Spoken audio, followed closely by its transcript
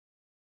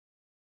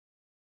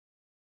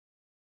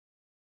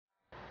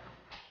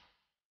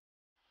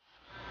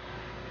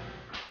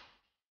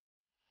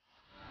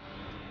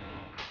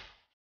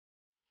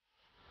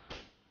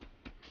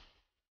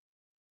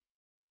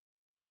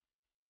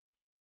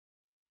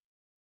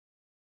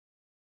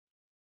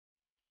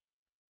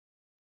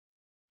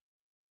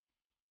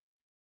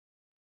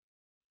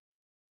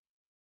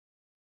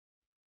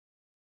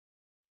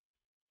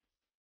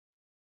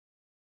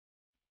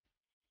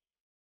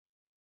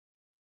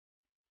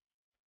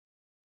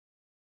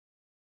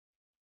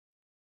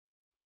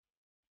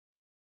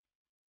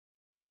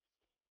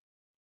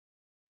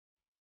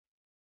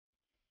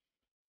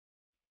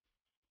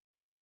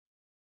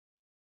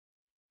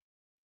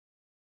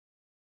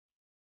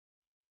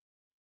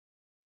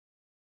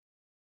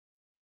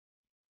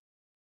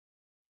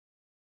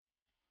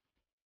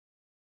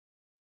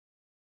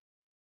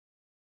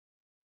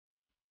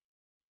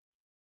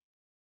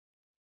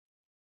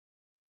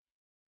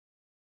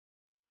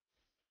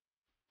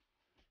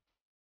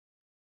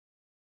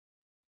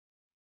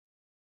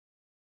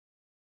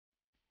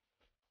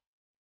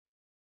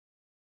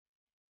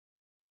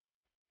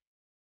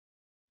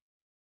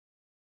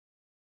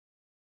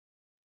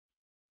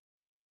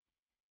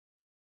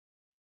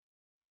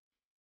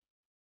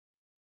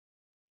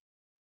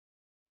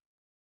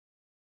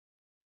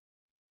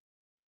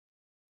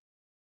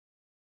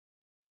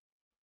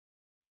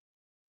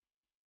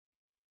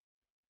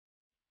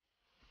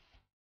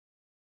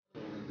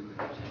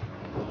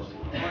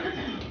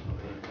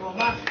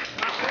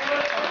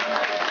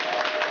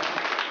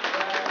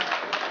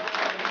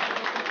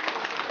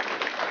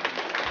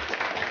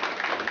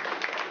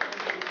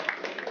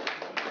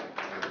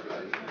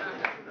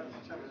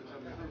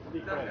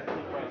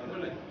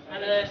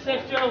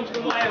Jones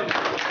from Wales.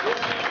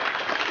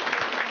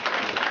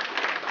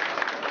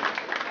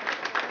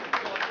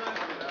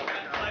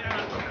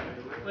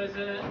 Where's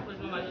my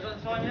mate? You got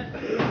the time yet?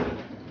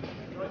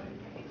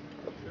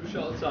 Who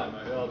shot the time,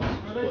 mate? I'll just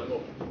split them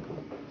up.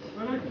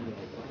 Ready?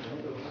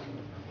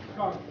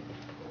 Go.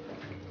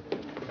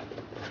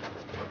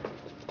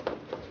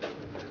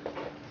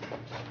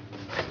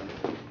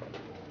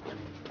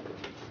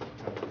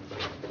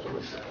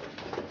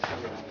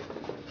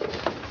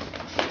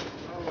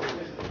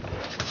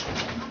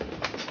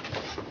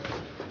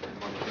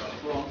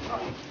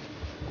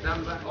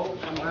 Stand back. Oh,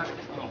 stand back.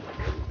 Oh.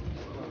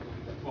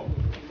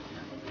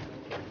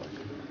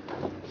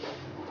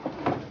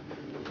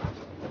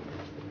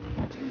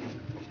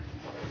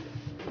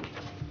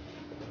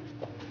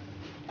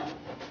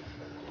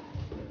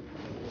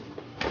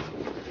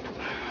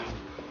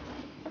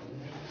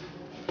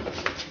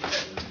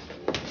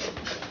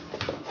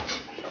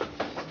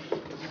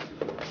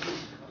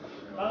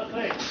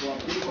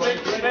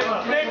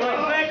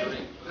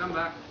 Stand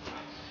back.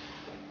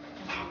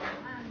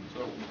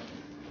 So,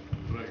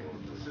 right.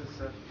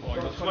 Oh,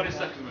 you got 20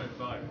 seconds, mate.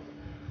 5.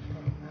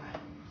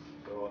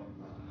 Go on.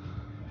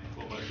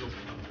 Put my jump.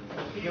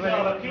 You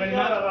ready? You ready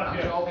now?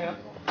 Hang on.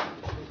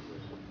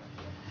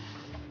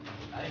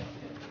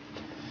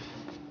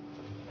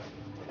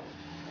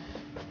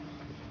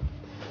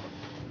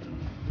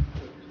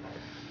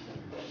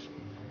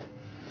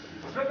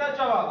 Flick that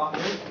job out,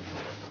 Matthew.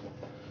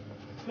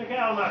 Flick it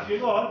out, Matthew.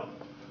 Go on.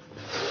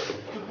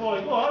 Good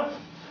boy. Go on.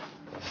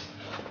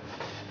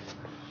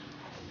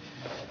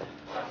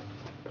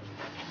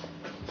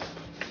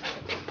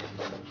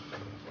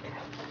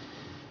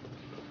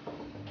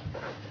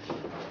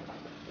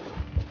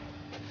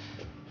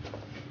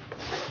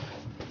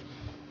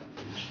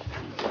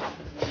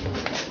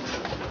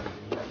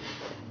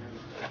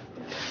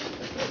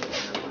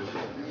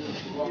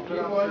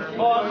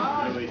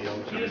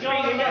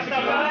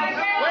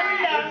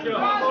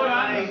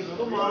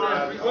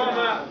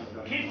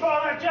 Keep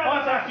throwing that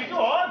jab, Matthew, go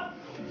on.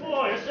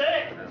 Boy, that's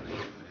it.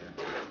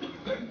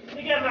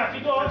 Again,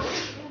 Matthew, go on.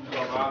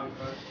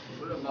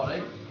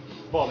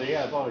 Body,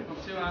 yeah, body.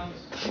 2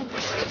 hands.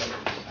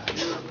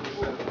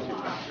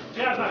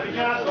 Jab, Matthew,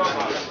 jab.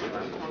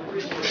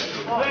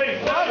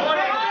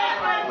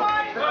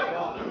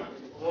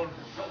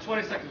 Got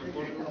 20 seconds.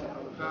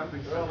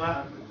 Come on,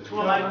 Matt. Come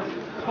on,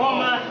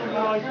 Matt.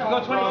 You've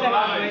got 20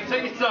 seconds, mate.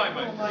 Take your time,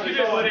 mate. You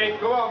do it, buddy.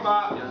 Go on,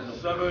 Matt.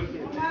 7.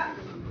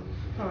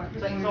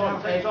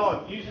 Take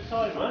time. Use the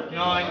time, man.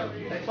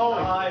 9. Take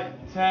time.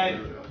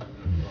 10.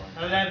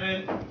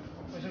 11.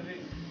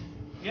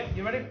 Yep,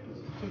 you ready?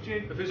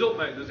 If he's up,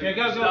 mate, does he? Yeah,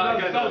 go.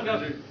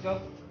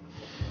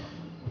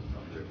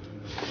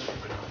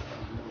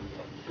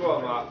 Go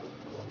on, Matt.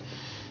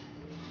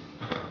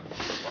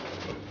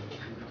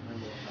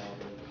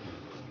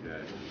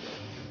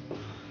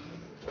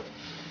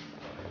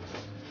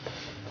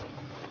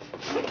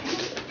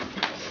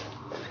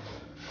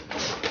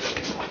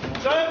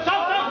 Stop!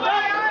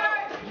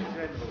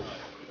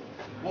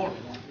 1,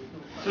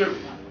 2,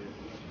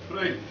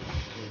 3,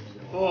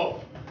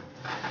 4,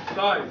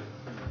 5,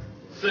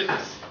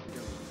 6,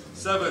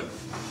 7,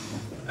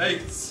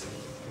 8,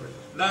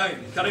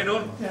 9. Carrying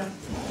on? Yeah.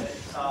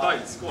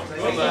 Fight. Go on. 20.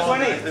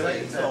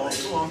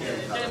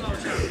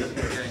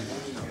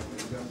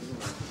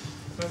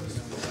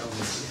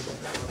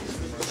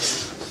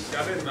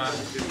 Gavin, Matt.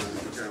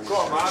 Go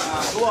on,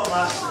 Matt. Go on,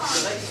 Matt.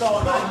 Let's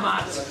start,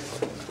 Matt.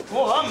 Go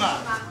on,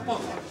 Matt.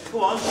 Go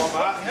on,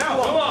 Matt. Yeah,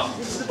 Go on.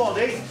 This is the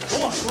body. Go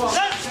on.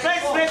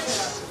 Split.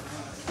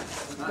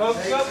 Go.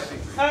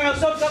 Hang on,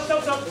 stop.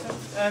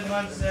 And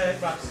one's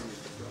wraps.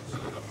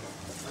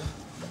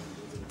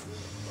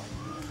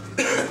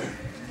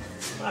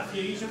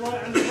 Matthew, use your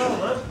right hand as well,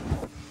 man.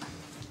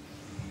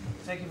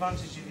 Take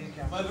advantage if you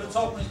can. Over the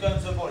top when he's going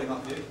to the body,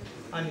 Matthew.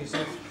 And you,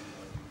 Seth.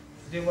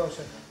 You're doing well,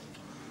 Seth.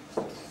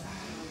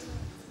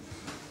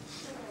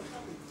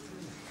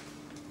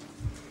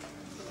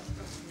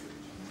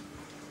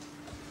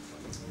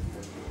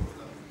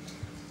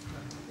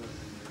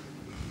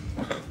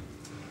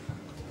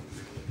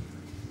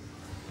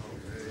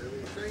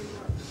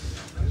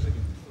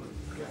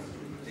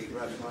 Deep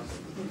breath, man.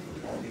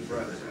 Deep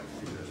breath.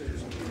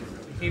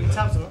 Keep the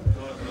tabs on.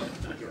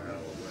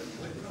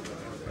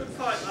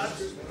 Fight, lads.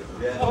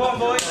 Yeah. Come on,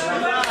 boys.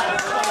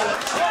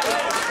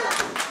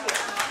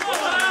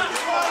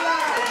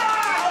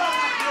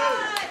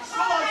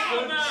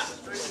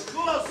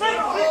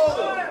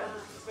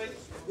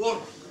 One,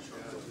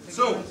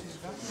 2,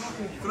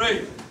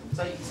 3,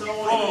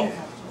 4,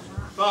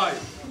 5,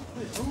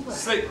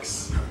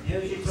 6,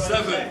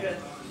 7,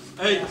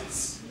 8,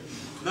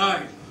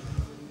 9,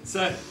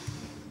 10,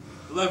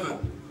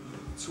 11,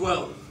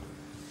 12,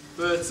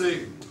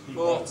 13,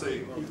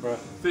 14,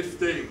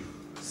 15,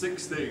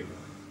 16,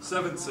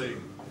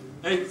 17,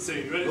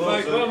 18. Ready to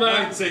fight? Go on,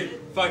 19.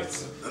 Fight.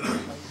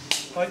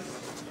 Fight.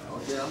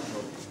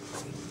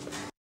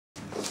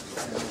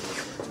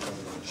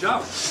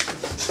 Shout.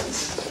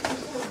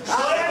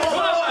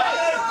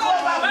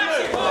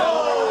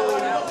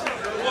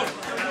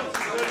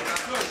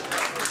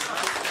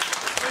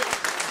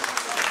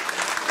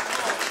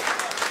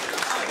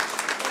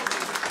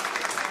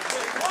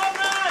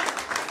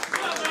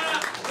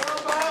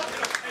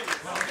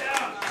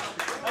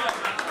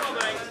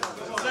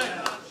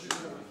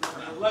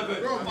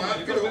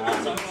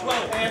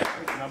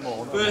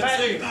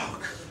 13,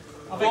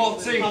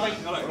 14,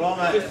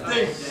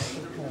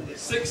 15,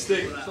 16,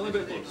 it's only a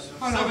bit close.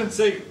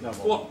 17,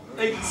 what?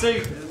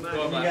 18,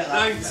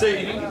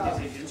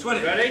 19,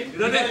 20. Ready? You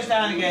ready? Goes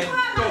down again.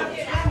 Go.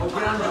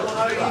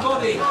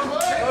 Body.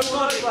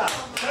 Body.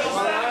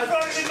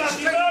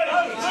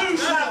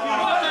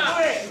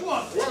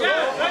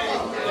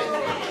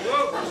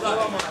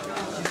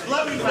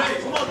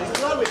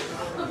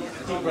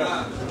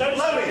 Don't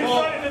slow it in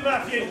front of him,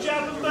 Matthew.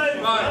 Jab and move.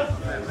 Right.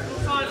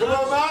 Come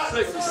on, Matt.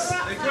 6,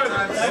 7,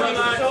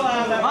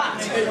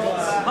 8,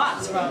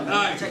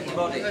 9, Take your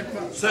body. 10,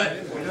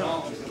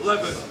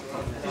 11,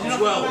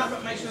 12,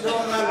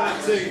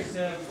 13,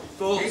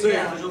 14,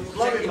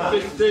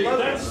 15,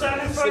 Don't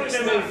stand in front of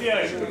him,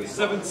 Matthew.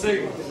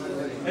 17,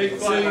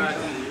 18,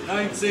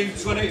 19,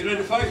 20. You ready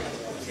to fight?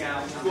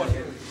 Go on.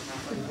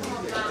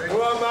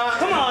 Come on, Matt.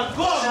 Come on,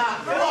 go on.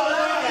 Come on,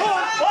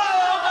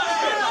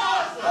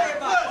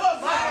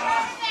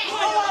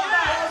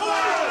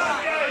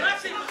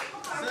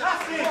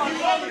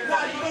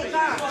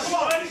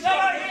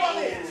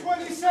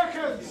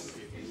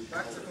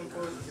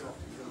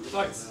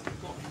 Fights.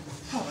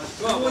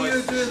 What are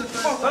you doing the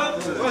first time?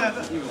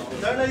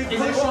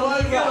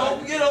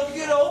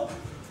 Get up.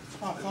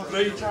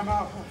 3,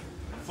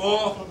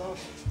 4,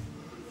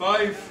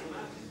 5,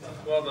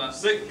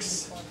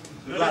 6,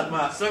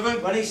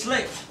 7, When he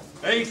slipped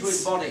 8, to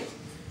his body.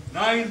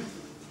 9,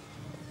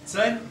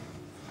 10,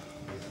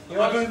 You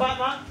want 11, back,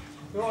 Matt?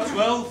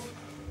 12.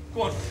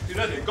 Go on, you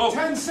ready? Go.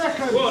 10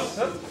 seconds. Go on.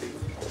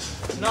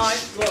 9.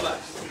 Go on,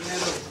 Max.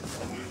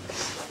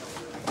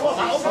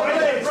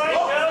 Break,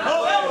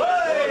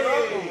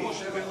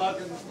 Push it a bit, lad.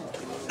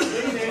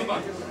 Come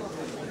back.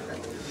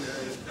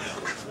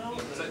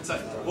 10.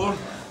 1,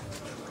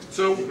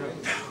 2,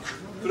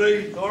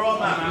 3, 4,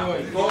 5,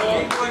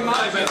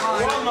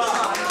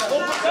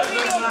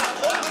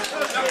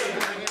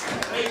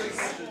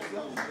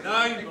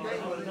 9,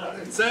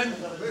 10,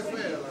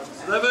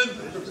 11,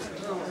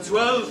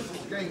 12,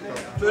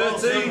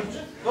 13,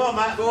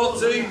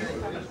 14,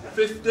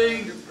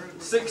 15,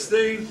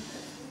 16,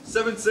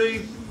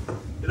 17.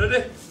 You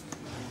ready?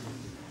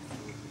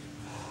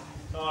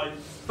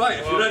 Fight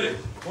if you're ready.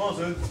 4,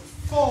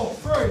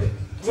 3,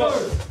 2,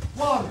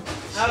 1.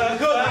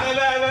 Good.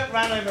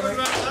 Ran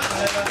over.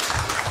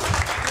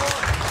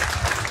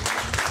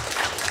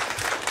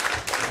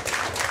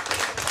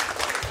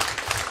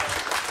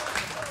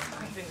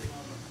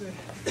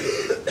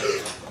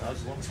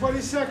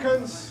 20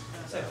 seconds.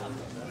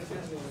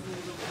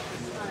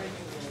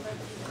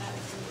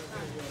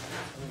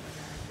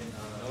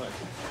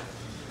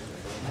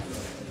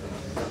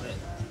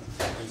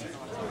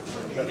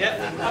 Yep.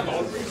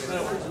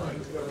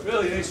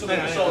 Really, you need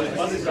something solid.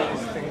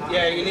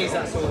 Yeah, you need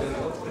that solid.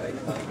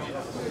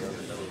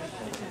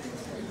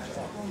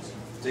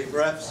 Deep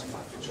breaths.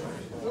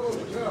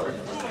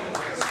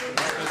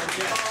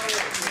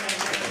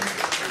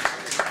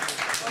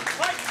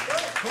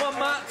 Come on,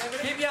 Matt.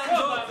 Keep your hands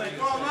up.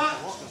 Go on, Matt.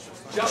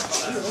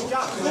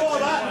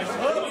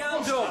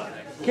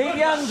 Keep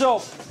your hands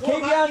up.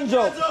 Keep your hands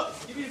up.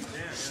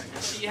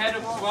 Keep your head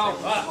up as well.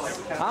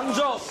 Hands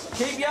up.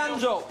 Keep your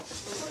hands up.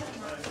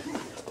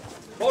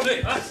 Body.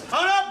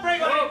 Hold up,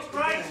 break on.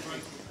 Break.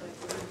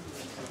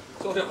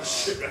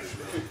 Shit, ref.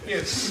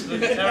 Yes.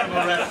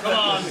 Terrible ref. Come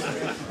on.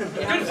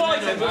 Good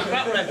fighter, but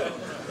crap ref.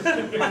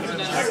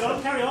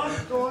 Carry on.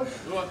 Go on.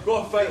 Go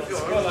on, fight. Go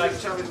on, like.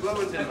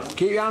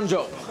 Keep your hands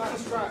up.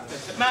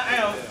 Matt,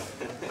 help.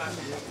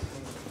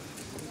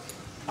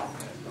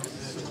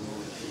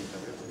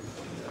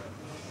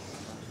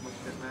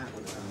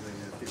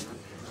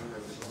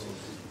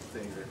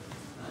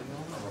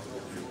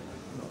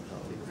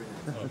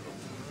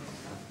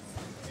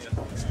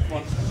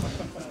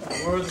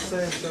 We're the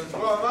same, sir. Go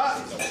on, Matt.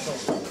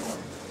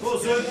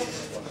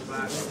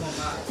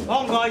 Come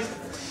on, guys.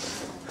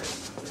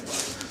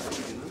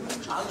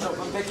 Hands up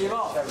and pick him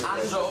up.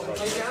 Hands up.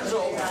 Keep your hands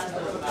up.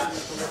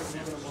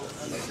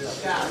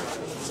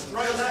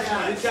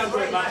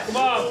 Come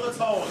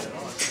on.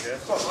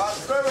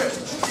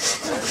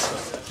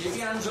 Keep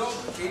your hands up.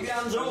 Keep your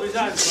hands up. His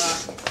hands,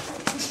 Matt.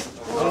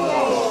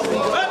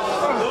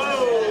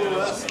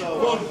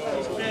 1,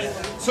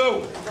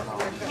 2,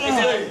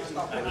 3,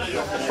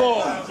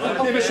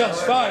 4. Give a chance.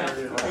 5,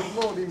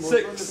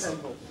 6, 7.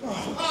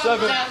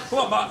 Come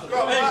on, Matt. 8,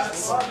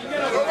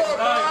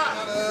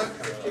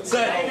 9, 10,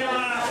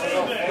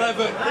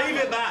 11. Leave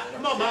it back.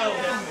 Come on, Miles.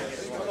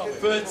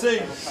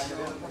 13,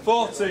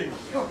 14,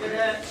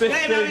 15,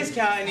 Let him have his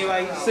count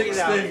anyway.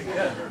 16,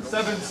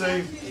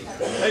 17,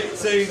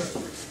 18,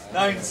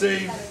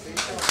 19.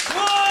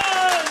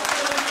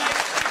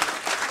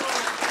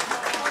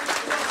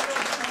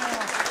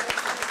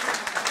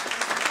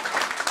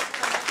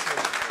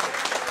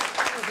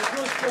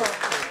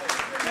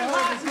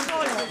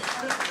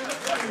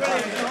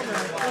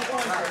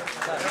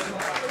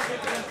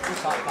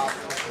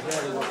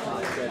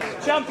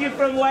 Champion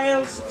from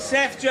Wales,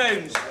 Seth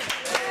Jones.